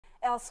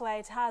Elsewhere,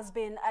 it has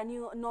been a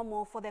new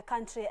normal for the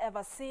country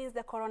ever since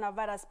the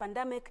coronavirus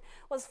pandemic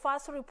was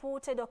first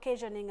reported,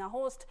 occasioning a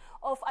host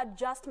of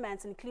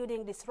adjustments,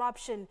 including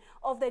disruption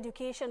of the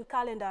education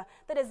calendar.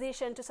 The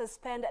decision to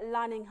suspend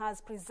learning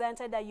has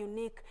presented a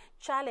unique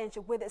challenge,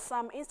 with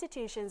some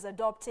institutions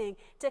adopting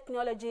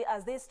technology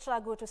as they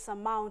struggle to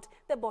surmount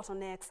the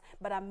bottlenecks.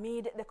 But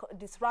amid the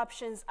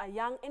disruptions, a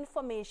young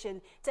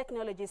information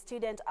technology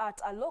student at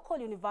a local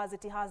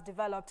university has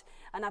developed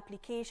an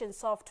application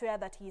software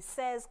that he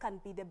says can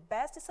be the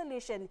best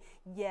solution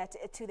yet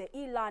to the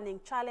e-learning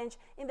challenge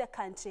in the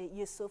country.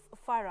 Yusuf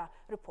Farah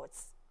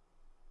reports.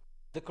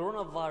 The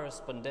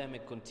coronavirus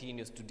pandemic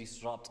continues to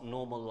disrupt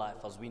normal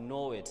life as we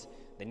know it.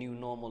 The new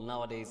normal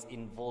nowadays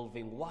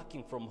involving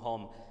working from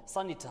home,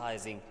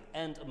 sanitizing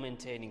and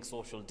maintaining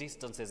social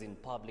distances in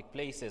public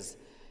places.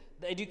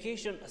 The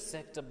education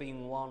sector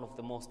being one of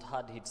the most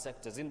hard-hit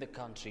sectors in the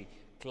country,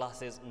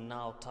 classes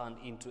now turned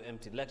into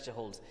empty lecture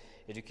halls.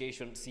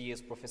 Education CS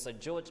Professor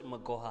George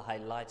Magoha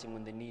highlighting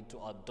on the need to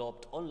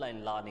adopt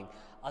online learning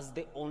as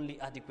the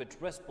only adequate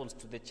response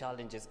to the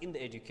challenges in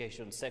the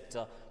education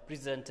sector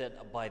presented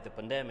by the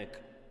pandemic.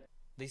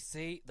 They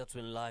say that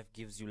when life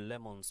gives you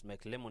lemons,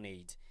 make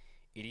lemonade.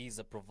 It is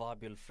a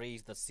proverbial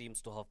phrase that seems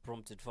to have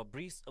prompted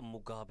Fabrice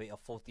Mugabe, a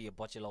fourth-year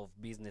Bachelor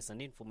of Business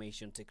and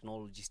Information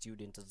Technology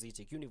student at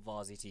Zitech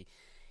University,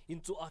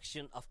 into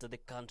action after the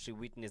country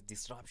witnessed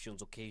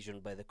disruptions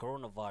occasioned by the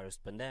coronavirus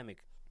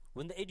pandemic.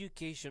 When the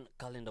education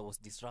calendar was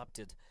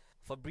disrupted,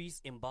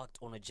 Fabrice embarked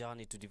on a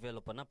journey to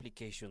develop an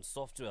application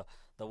software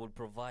that would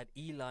provide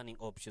e-learning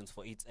options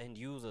for its end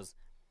users.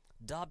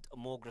 Dubbed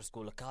Mogra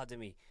School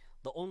Academy,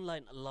 the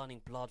online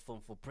learning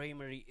platform for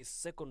primary,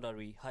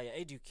 secondary, higher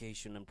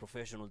education and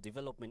professional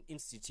development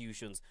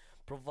institutions,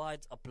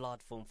 provides a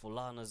platform for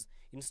learners,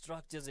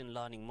 instructors and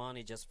learning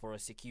managers for a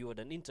secured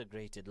and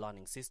integrated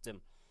learning system.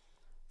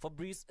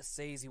 Fabrice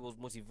says he was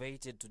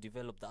motivated to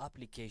develop the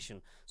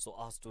application so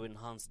as to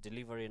enhance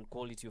delivery and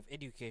quality of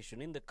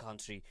education in the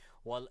country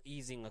while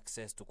easing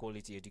access to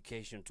quality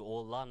education to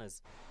all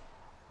learners.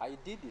 I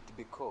did it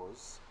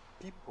because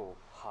people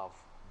have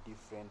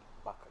different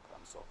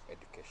backgrounds of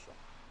education.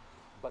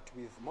 But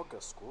with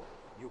Mogra School,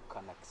 you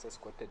can access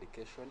quality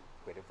education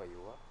wherever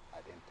you are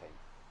at any time.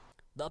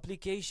 The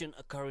application,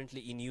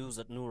 currently in use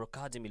at Noor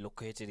Academy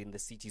located in the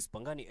city's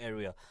Pangani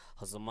area,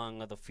 has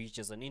among other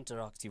features an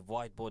interactive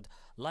whiteboard,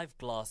 live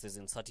classes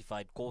and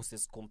certified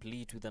courses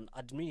complete with an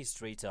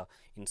administrator,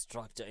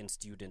 instructor and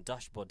student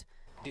dashboard.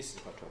 This is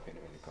what happens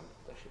when you come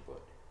to the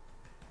dashboard.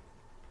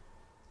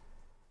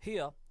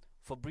 Here,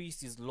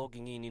 Fabrice is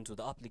logging into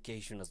the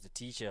application as the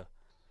teacher.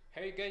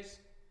 Hey guys,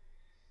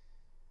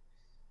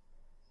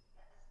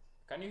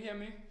 can you hear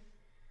me?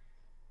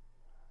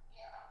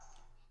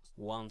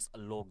 Once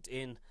logged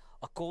in,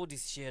 a code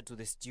is shared to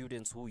the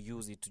students who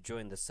use it to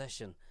join the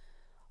session.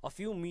 A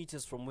few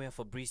meters from where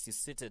Fabrice is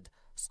seated,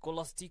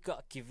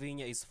 Scholastica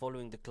Kivinya is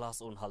following the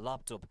class on her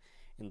laptop.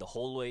 In the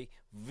hallway,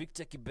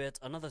 Victor Kibet,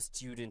 another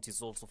student,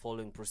 is also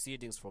following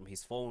proceedings from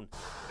his phone.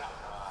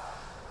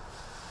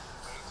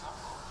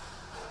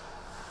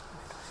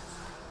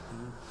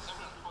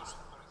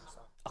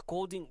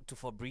 According to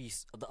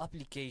Fabrice, the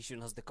application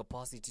has the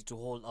capacity to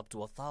hold up to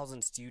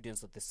 1,000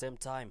 students at the same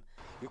time.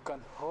 You can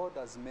hold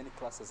as many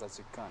classes as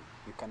you can.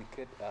 You can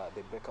create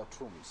the breakout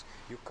rooms.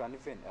 You can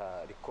even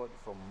record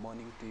from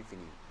morning to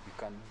evening. You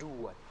can do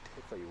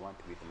whatever you want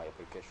with my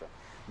application.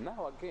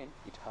 Now again,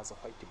 it has a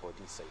whiteboard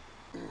inside.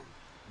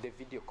 The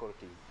video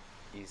quality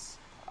is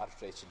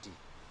Ultra HD.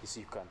 You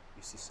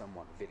see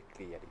someone very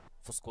clearly.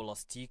 For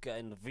Scholastica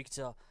and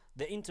Victor,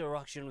 the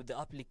interaction with the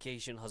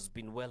application has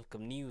been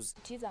welcome news.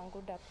 It is a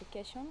good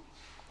application.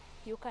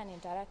 You can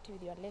interact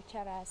with your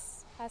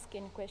lecturers, ask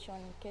any question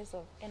in case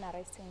of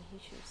interesting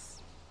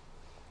issues.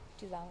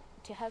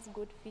 It has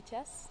good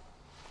features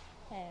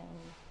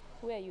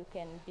where you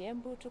can be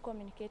able to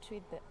communicate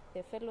with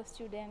the fellow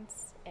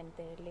students and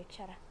the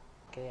lecturer.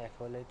 Okay, I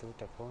follow it with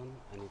the phone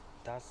and it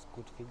has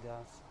good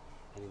features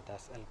and it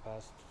has helped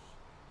us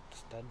to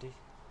study.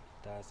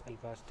 It has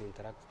helped us to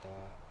interact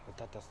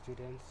with other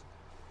students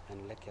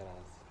and lecturers.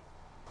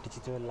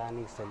 Digital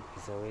learning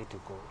is a way to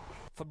go.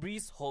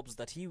 Fabrice hopes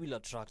that he will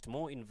attract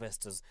more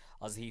investors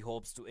as he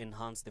hopes to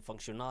enhance the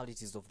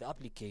functionalities of the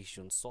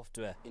application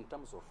software. In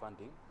terms of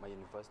funding, my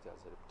university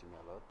has helped me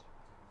a lot,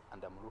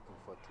 and I'm looking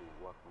forward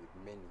to work with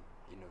many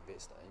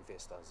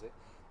investors,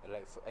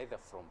 like either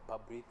from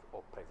public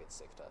or private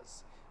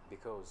sectors,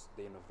 because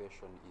the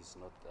innovation is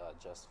not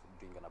just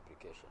doing an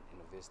application.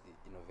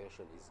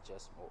 Innovation is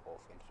just more of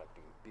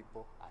interacting with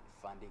people and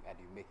funding, and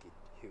you make it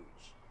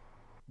huge.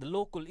 The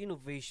local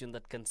innovation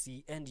that can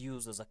see end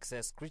users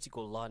access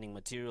critical learning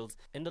materials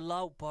and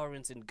allow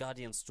parents and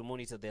guardians to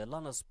monitor their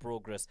learners'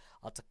 progress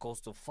at a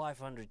cost of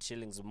 500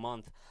 shillings a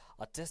month,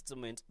 a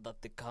testament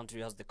that the country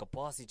has the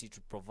capacity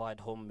to provide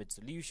homemade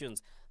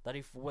solutions that,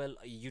 if well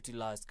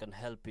utilized, can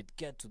help it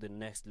get to the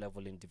next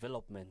level in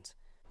development.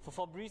 For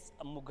Fabrice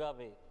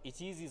Mugabe,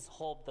 it is his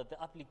hope that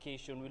the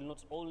application will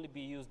not only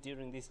be used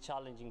during these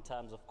challenging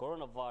times of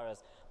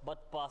coronavirus,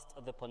 but past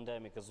the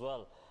pandemic as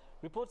well.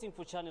 Reporting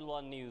for Channel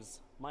 1 News,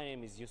 my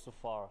name is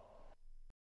Yusufar.